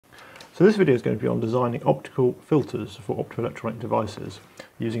So this video is going to be on designing optical filters for optoelectronic devices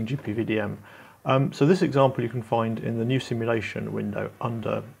using GPVDM. So this example you can find in the new simulation window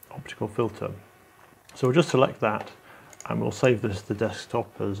under optical filter. So we'll just select that and we'll save this to the desktop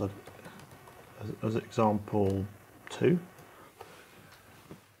as example 2.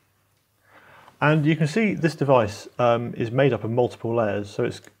 And you can see this device is made up of multiple layers. So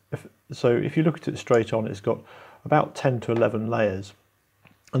if you look at it straight on, it's got about 10 to 11 layers.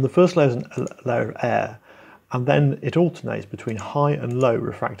 And the first layer is a layer of air, and then it alternates between high and low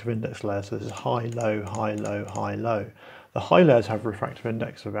refractive index layers. So this is high, low, high, low, high, low. The high layers have a refractive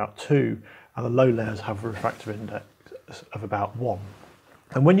index of about 2, and the low layers have a refractive index of about 1.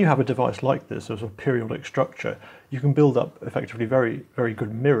 And when you have a device like this, as a periodic structure, you can build up effectively very, very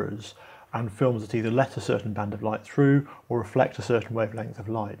good mirrors and films that either let a certain band of light through or reflect a certain wavelength of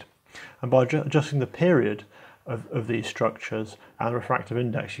light. And by adjusting the period of these structures and the refractive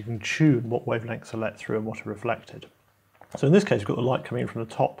index, you can tune what wavelengths are let through and what are reflected. So in this case, we've got the light coming in from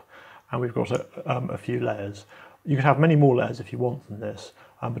the top, and we've got a few layers. You can have many more layers if you want than this,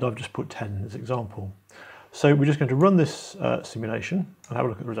 but I've just put 10 in this example. So we're just going to run this simulation and have a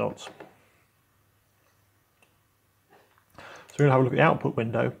look at the results. So we're going to have a look at the output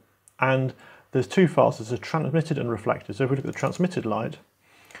window, and there's two files. There's a transmitted and reflected. So if we look at the transmitted light,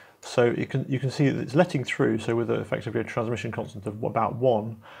 so you can see that it's letting through, so with effectively a transmission constant of about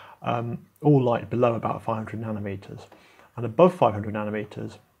 1, all light below about 500 nanometers. And above 500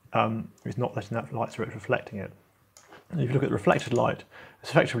 nanometers, it's not letting that light through, it's reflecting it. And if you look at the reflected light, it's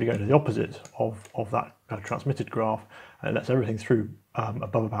effectively going to the opposite of that transmitted graph, and it lets everything through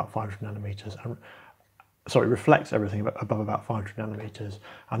above about 500 nanometers. And, sorry, reflects everything above about 500 nanometers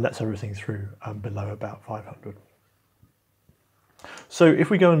and lets everything through below about 500. So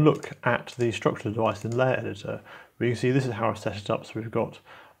if we go and look at the structure of the device in Layer Editor, we can see this is how I've set it up. So we've got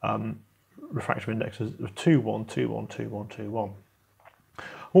refractive indexes of 2, 1, 2, 1, 2, 1, 2, 1.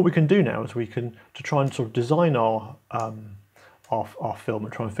 What we can do now is we can, to try and sort of design our film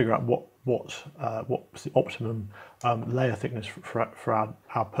and try and figure out what's the optimum layer thickness for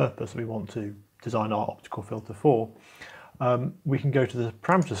our purpose that we want to design our optical filter for, we can go to the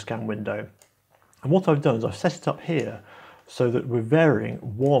parameter scan window. And what I've done is I've set it up here so that we're varying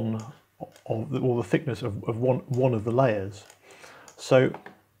the thickness of one of the layers. So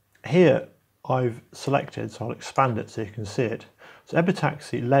here I've selected, so I'll expand it so you can see it. So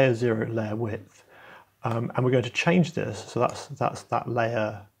epitaxy layer 0 layer width, and we're going to change this. So that's that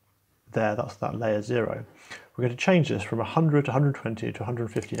layer there. That's that layer 0. We're going to change this from 100 to 120 to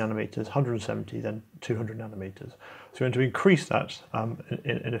 150 nanometers, 170, then 200 nanometers. So we're going to increase that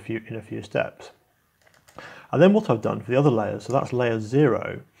in a few steps. And then what I've done for the other layers, so that's layer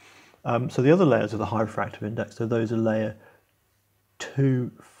 0. So the other layers of the high refractive index, so those are layer 2,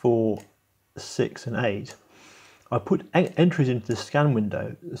 4, 6 and 8. I put entries into the scan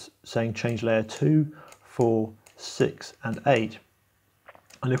window saying change layer 2, 4, 6 and 8.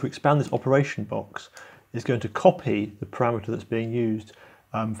 And if we expand this operation box, it's going to copy the parameter that's being used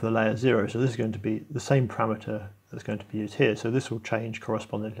for the layer 0. So this is going to be the same parameter that's going to be used here. So this will change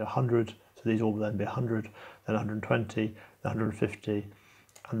corresponding to 100. So these will then be 100, then 120, then 150,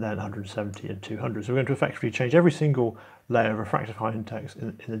 and then 170 and 200. So we're going to effectively change every single layer of refractive high index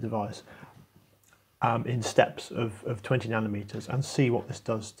in the device in steps of 20 nanometers and see what this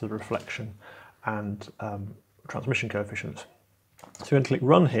does to the reflection and transmission coefficients. So we're going to click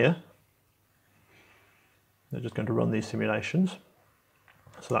Run here. They're just going to run these simulations.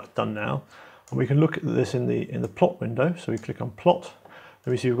 So that's done now. And we can look at this in the plot window. So we click on Plot.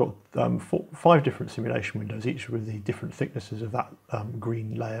 And we see we've got 5 different simulation windows, each with the different thicknesses of that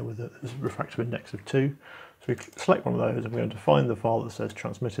green layer with a refractive index of 2. So we select one of those and we're going to find the file that says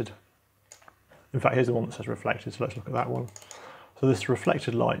transmitted. In fact, here's the one that says reflected, so let's look at that one. So this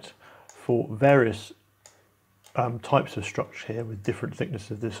reflected light for various types of structure here with different thicknesses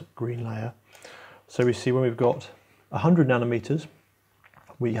of this green layer. So we see when we've got 100 nanometers,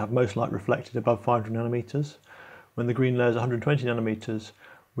 we have most light reflected above 500 nanometers. When the green layer is 120 nanometers,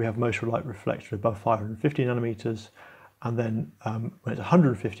 we have most light reflected above 550 nanometers. And then when it's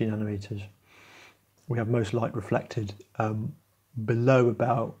 150 nanometers, we have most light reflected below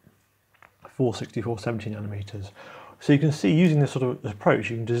about 460, 470 nanometers. So you can see, using this sort of approach,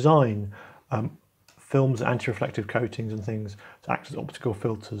 you can design films, anti-reflective coatings and things to act as optical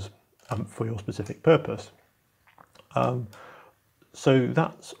filters for your specific purpose. So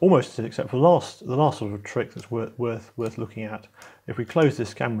that's almost it, except for the last sort of trick that's worth looking at. If we close this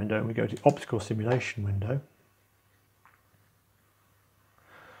scan window and we go to the Optical Simulation window,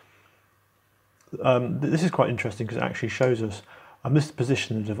 this is quite interesting because it actually shows us And this is the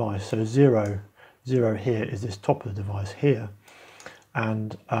position of the device. So 0 here is this top of the device here,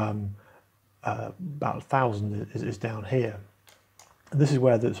 and about 1,000 is down here. And this is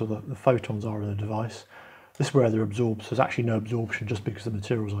where the photons are in the device. This is where they're absorbed, so there's actually no absorption just because of the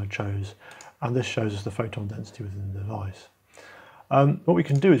materials I chose. And this shows us the photon density within the device. What we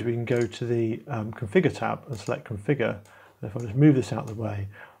can do is we can go to the Configure tab and select Configure. And if I just move this out of the way,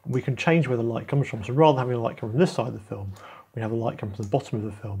 we can change where the light comes from. So rather than having the light come from this side of the film, we have the light come from the bottom of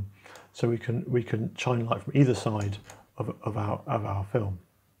the film. So we can shine light from either side of our film.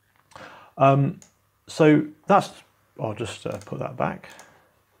 So that's, I'll just put that back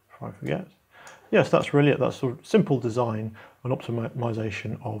before I forget. Yes, that's really it. That's sort of simple design and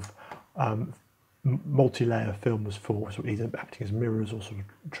optimization of multi-layer films for sort of either acting as mirrors or sort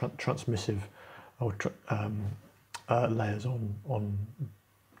of transmissive or layers on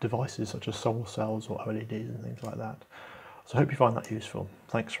devices such as solar cells or OLEDs and things like that. So I hope you find that useful.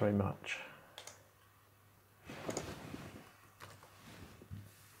 Thanks very much.